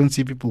numbers. I don't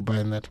see people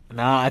buying that.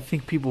 Now I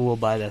think people will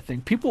buy that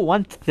thing. People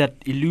want that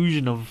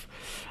illusion of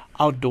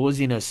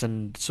outdoorsiness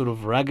and sort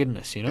of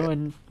ruggedness,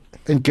 And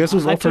And guess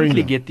who's I offering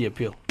totally them? get the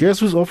appeal. Guess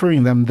who's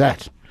offering them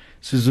that?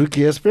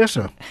 Suzuki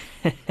Espresso.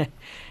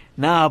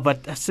 Nah,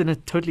 but that's in a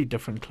totally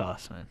different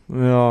class, man.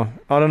 Yeah,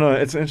 I don't know.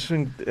 It's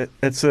interesting.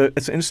 It's an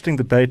interesting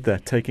debate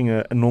that taking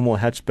a normal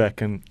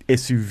hatchback and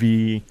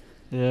SUVing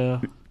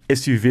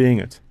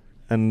it,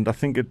 and I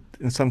think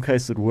in some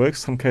cases it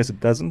works, some cases it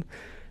doesn't,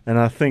 and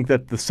I think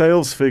that the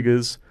sales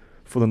figures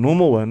for the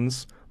normal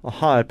ones are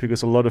high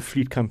because a lot of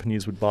fleet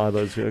companies would buy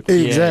those vehicles.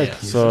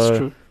 Exactly. Yeah, that's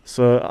true.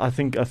 So I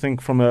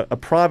think from a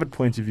private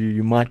point of view,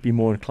 you might be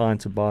more inclined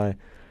to buy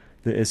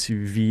the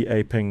SUV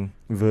aping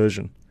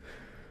version.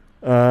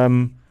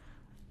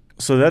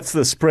 So that's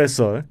the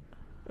espresso.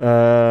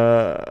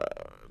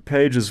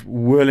 Paige is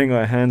whirling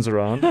her hands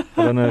around. I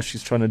don't know if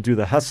she's trying to do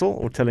the hustle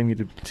or telling me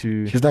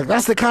to She's like,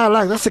 that's the car I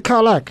like. That's the car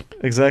I like.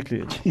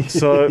 Exactly.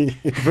 So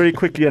very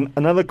quickly,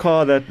 another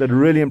car that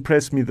really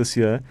impressed me this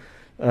year,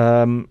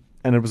 and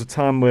it was a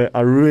time where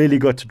I really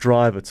got to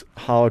drive it,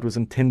 how it was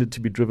intended to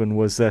be driven,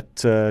 was that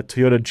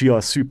Toyota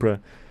GR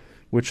Supra,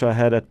 which I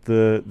had at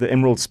the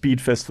Emerald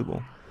Speed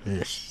Festival.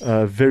 Yes.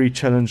 Very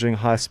challenging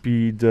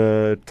high-speed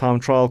time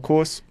trial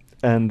course,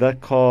 and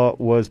that car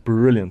was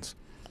brilliant.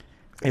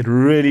 It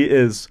really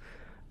is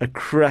a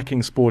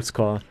cracking sports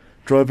car.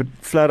 Drove it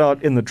flat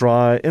out in the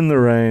dry, in the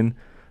rain,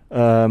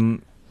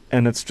 and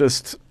it's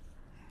just,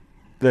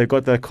 they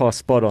got that car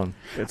spot on.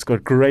 It's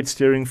got great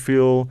steering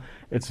feel.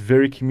 It's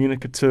very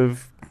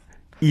communicative,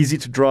 easy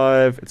to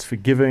drive. It's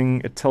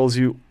forgiving. It tells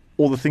you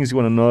all the things you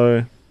want to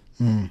know.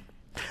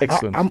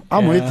 Excellent.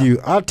 I'm with you.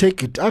 I'll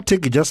take it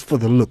just for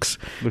the looks.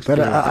 Looks But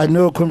brilliant. I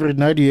know Comrade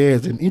Nadia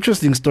has an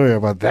interesting story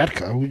about that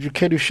car. Would you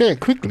care to share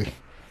quickly?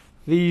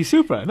 The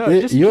Supra. No,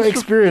 Your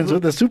experience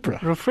with the Supra.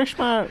 Refresh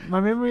my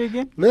memory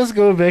again. Let's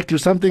go back to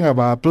something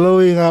about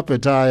blowing up a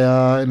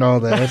tire and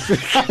all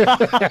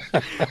that.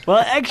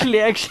 Well, actually,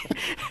 it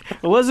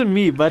wasn't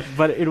me, but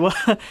it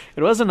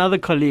was another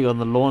colleague on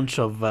the launch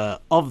of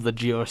the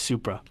GR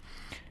Supra,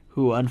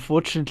 who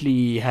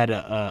unfortunately had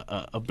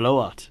a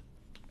blowout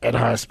At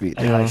high speed.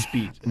 at high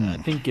speed. I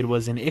think it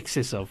was in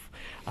excess of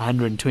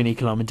 120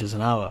 kilometers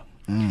an hour.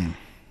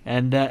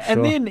 And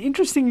then,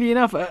 interestingly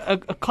enough, a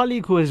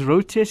colleague who was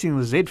road testing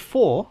the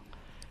Z4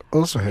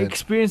 Also had.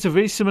 experienced a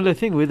very similar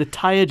thing where the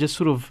tire just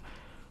sort of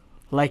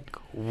like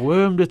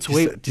wormed its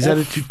way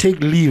Decided off to take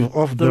leave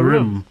of the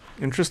rim.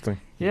 Interesting.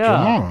 Yeah.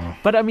 Ah.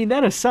 But I mean,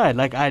 that aside,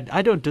 like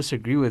I don't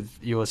disagree with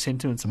your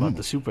sentiments about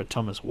the Supra,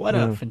 Thomas. What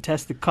a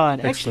fantastic car.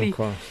 And Excellent actually,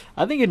 car.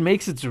 I think it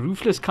makes its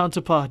roofless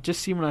counterpart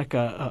just seem like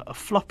a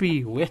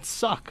floppy, wet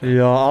sock.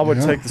 Yeah, I would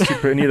Yeah. take the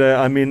Supra any day.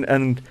 I mean,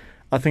 and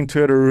I think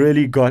Toyota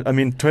really got. I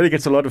mean, Toyota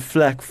gets a lot of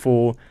flack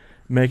for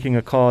making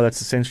a car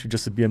that's essentially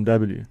just a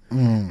BMW.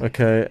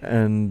 Okay,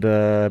 and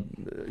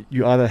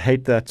you either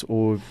hate that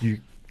or you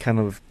kind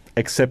of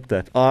accept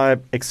that. I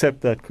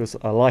accept that because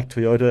I like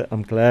Toyota.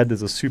 I'm glad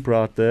there's a Supra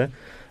out there.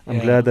 I'm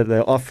Yeah. glad that they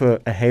offer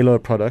a Halo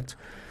product,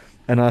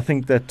 and I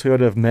think that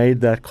Toyota have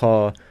made that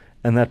car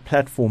and that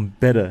platform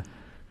better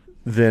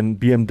than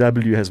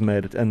BMW has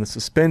made it. And the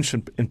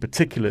suspension in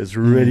particular is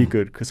really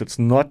good because it's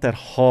not that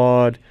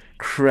hard,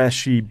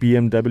 crashy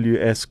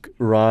BMW-esque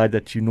ride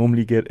that you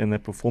normally get in the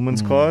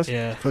performance cars.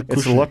 Yeah.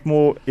 It's a lot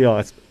more,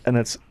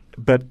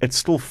 but it's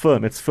still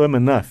firm. It's firm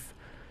enough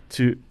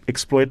to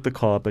exploit the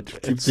car, but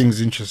Keep it's, things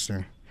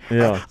interesting.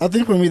 yeah. I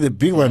think for me the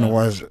big one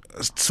was,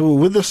 so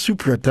with the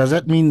Supra, does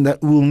that mean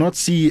that we will not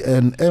see a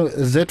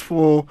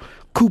Z4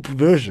 coupe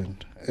version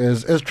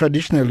as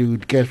traditionally we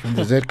would get from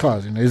the Z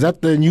cars? You know, is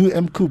that the new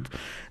M coupe?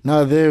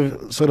 Now they're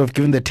sort of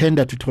given the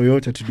tender to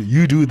Toyota to do.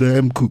 You do the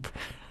M coupe.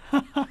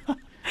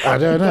 I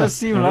don't It know. does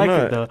seem I like don't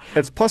it, know. though.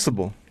 It's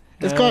possible.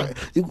 It's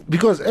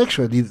because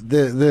actually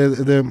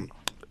the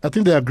I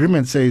think the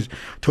agreement says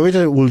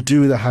Toyota will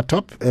do the hard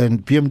top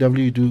and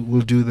BMW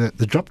will do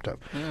the drop top.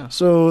 Yeah.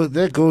 So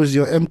there goes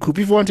your M coupe.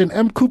 If you want an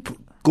M coupe,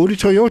 go to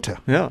Toyota.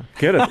 Yeah,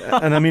 get it.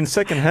 And I mean,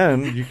 second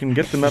hand, you can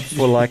get them up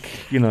for like,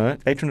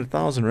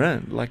 800,000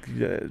 Rand. Like,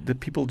 the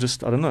people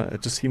just, I don't know,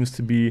 it just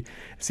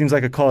seems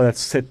like a car that's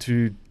set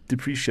to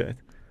depreciate.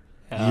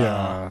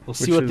 Yeah. We'll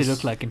see Which what they is-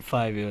 look like in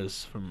 5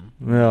 years from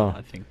Yeah.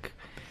 I think.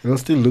 It'll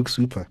still look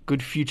super.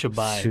 Good future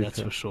buy, that's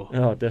Super. for sure.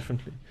 Yeah,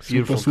 definitely.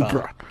 Beautiful Super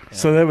car. Supra.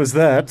 So there was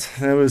that.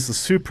 There was the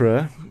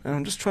Supra. And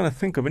I'm just trying to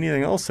think of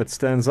anything else that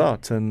stands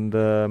out. And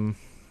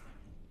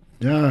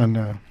Yeah,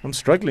 no. I'm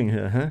struggling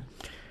here, huh?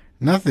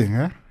 Nothing,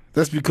 huh?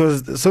 That's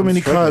because so I'm many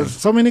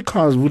struggling.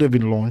 cars would have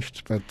been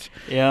launched, but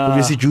Yeah.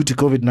 obviously due to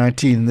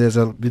COVID-19, there's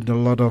been a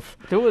lot of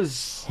There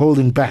was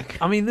holding back.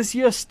 I mean, this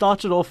year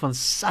started off on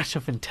such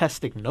a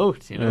fantastic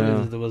note. You know,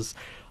 Yeah. there was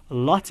a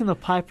lot in the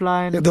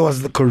pipeline. There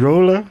was the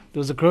Corolla. There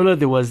was a Corolla.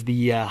 There was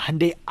the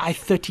Hyundai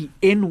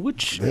i30N,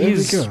 which There we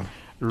is go.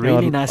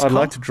 really I'd, nice I'd car.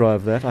 like to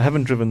drive that. I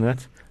haven't driven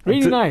that.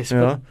 Really nice.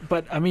 Yeah.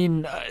 But I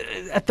mean,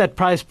 at that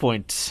price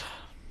point,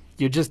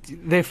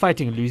 they're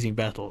fighting a losing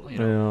battle. You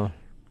know?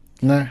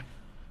 Yeah. Nah,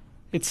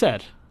 It's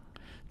sad.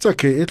 it's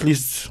okay. At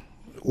least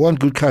one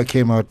good car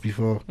came out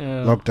before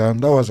Yeah. lockdown.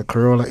 That was a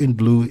Corolla in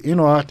blue,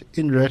 in white,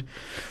 in red.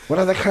 What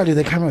other car did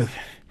they come with?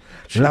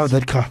 Love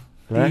that car.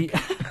 Black.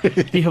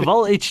 The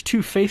Haval H2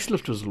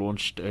 facelift was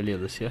launched earlier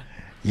this year.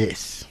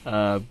 Yes.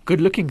 Good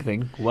looking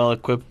thing, well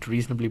equipped,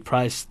 reasonably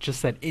priced.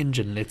 Just that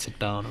engine lets it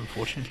down,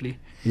 unfortunately.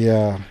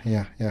 Yeah.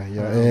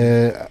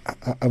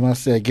 I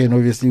must say again,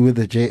 obviously with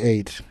the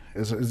J8,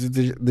 is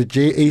it the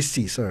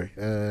JAC? Sorry,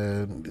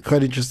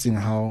 quite interesting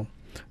how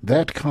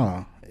that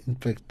car, in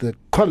fact,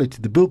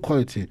 the build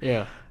quality,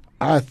 Yeah.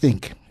 I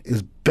think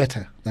is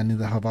better than in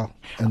the Haval,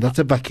 and that's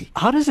a Bakkie.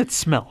 How does it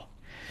smell?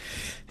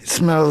 It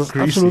smells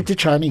Greasy. absolutely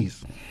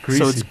Chinese. Greasy.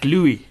 So it's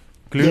gluey.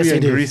 Gluey Yes, and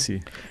it is.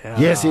 greasy.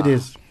 Yes, it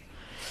is.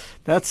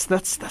 That's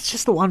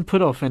just the one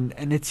put off, and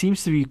it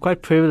seems to be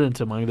quite prevalent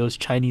among those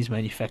Chinese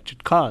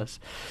manufactured cars.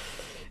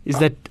 Is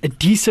that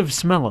adhesive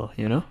smell?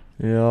 You know.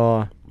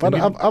 Yeah. But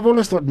And I've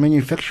always thought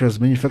manufacturers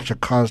manufacture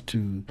cars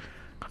to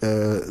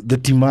the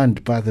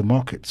demand by the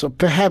market. So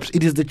perhaps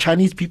it is the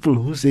Chinese people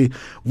who say,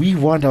 we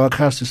want our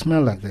cars to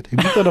smell like that.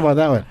 Have you thought about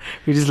that one?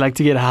 We just like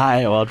to get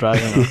high while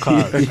driving our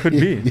cars. it could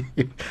be.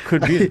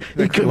 Could be.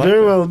 They It could like very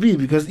that. well be,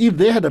 because if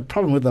they had a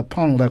problem with the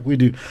Pong like we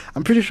do,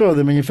 I'm pretty sure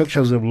the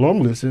manufacturers have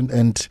long listened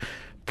and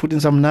put in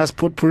some nice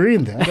potpourri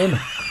in there. I don't know.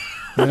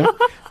 You know?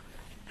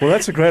 Well,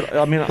 that's a great.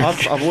 I mean,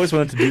 I've always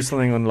wanted to do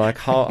something on like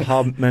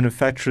how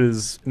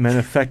manufacturers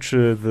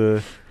manufacture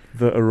the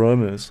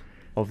aromas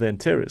of their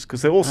interiors,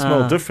 because they all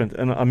smell Ah. different.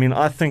 And I mean,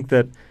 I think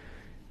that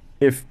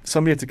if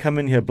somebody had to come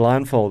in here,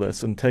 blindfold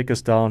us, and take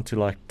us down to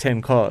like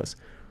 10 cars,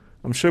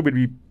 I'm sure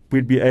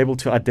we'd be able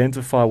to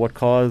identify what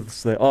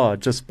cars they are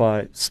just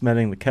by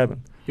smelling the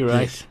cabin. You're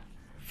right. Yes.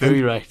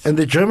 Very right. And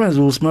the Germans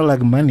will smell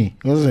like money,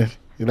 wasn't it?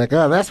 You're like,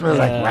 oh, that smells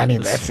like money.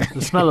 the, That's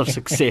the smell of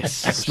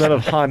success. The smell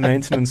of high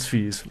maintenance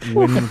fees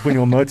when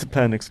your motor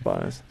plan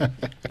expires.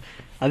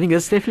 I think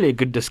that's definitely a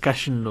good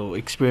discussion or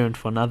experiment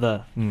for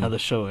another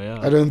show. I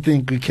Yeah. don't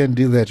think we can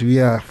do that. We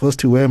are forced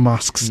to wear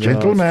masks, Yeah,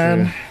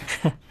 gentlemen.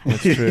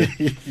 That's true.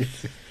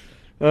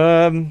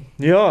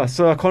 Yeah,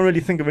 so I can't really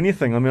think of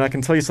anything. I mean, I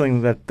can tell you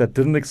something that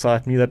didn't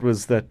excite me. That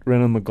was that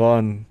Renault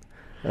Megane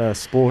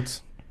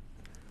Sport,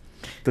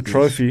 the Yes.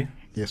 trophy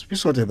Yes, we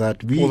sorted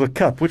that. or the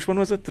cup. Which one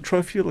was it? The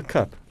trophy or the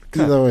cup?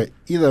 Cup.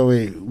 Either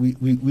way,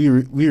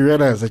 we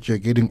realize that you're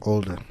getting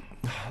older.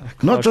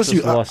 Not Gosh, just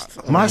you.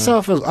 lost.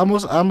 Myself, I'm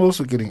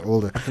also getting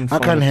older. didn't I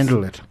find can't it-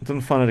 handle it. I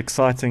didn't find it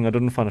exciting. I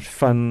didn't find it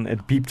fun.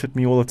 It beeped at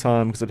me all the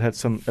time because it had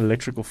some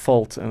electrical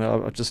fault, and I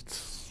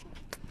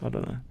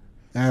don't know.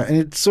 And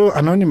it's so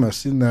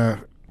anonymous in the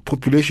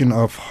population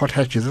of hot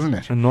hatches, isn't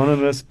it?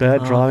 Anonymous,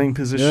 bad driving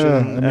position,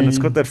 Yeah, and it's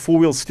got that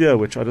four-wheel steer,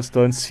 which I just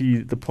don't see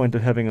the point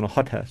of having in a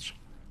hot hatch.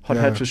 Hot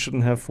Yeah. hatches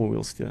shouldn't have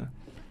four-wheel steer.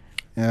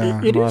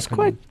 Yeah. It my is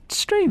quite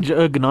strange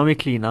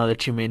ergonomically now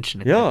that you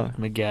mention it. Yeah.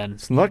 McGann.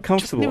 It's not Just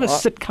comfortable. never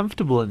sit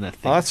comfortable in that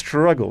thing. I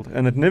struggled,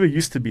 and it never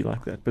used to be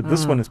like that. But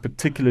this one is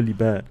particularly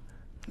bad.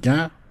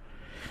 Yeah.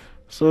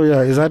 So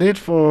yeah, is that it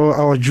for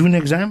our June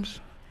exams?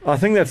 I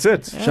think that's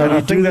it. Shall And I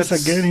we think do this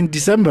that's- again in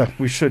December?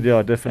 We should,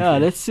 yeah, definitely. Yeah,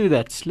 let's do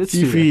that. Let's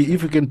See do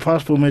if we can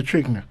pass for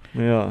matric now.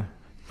 Yeah.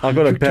 I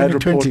got a bad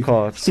 2020. report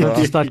card, so that.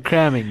 I Start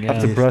cramming. have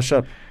to Yeah. brush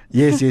up.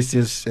 Yes.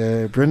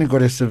 Brendan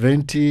got a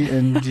 70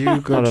 and you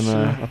got I don't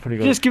know. I probably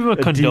got Just give him a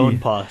D.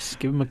 condoned pass.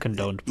 Give him a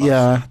condoned pass.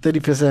 yeah,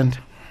 30%.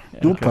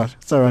 Don't Okay. pass.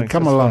 It's all right. Thanks,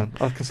 Come that's along.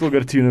 fine. I can still go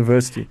to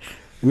university.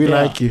 We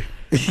Yeah. like you.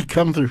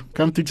 Come through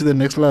to the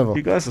next level.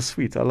 You guys are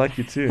sweet. I like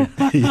you too.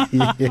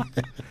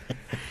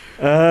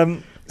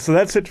 So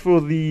that's it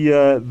for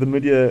the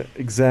mid-year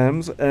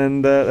exams,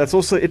 and that's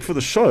also it for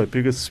the show,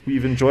 because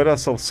we've enjoyed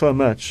ourselves so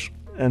much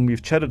and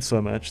we've chatted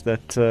so much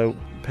that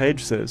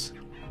Paige says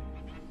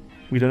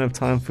we don't have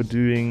time for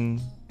doing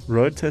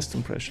road test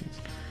impressions.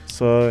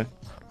 So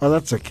Oh,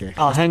 that's okay.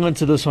 I'll hang on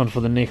to this one for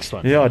the next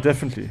one. yeah,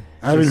 definitely.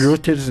 I haven't Just-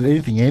 rotated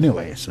anything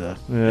anyway, so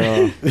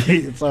Yeah.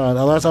 it's all right.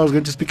 Otherwise, I was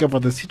going to speak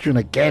about the Citroen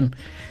again.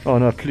 Oh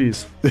no,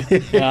 please.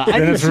 Yeah, I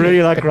Then need it's to-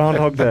 really like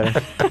Groundhog Day.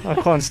 I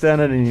can't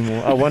stand it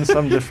anymore. I want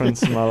some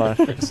difference in my life.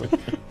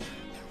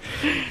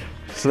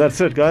 So that's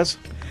it, guys.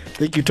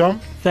 Thank you, Tom.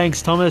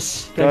 Thanks,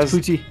 Thomas. Thanks,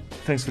 Guys, Pootie.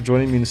 Thanks for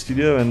joining me in the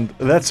studio, and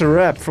that's a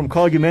wrap from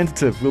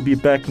Cargumentative. We'll be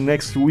back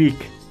next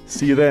week.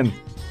 See you then.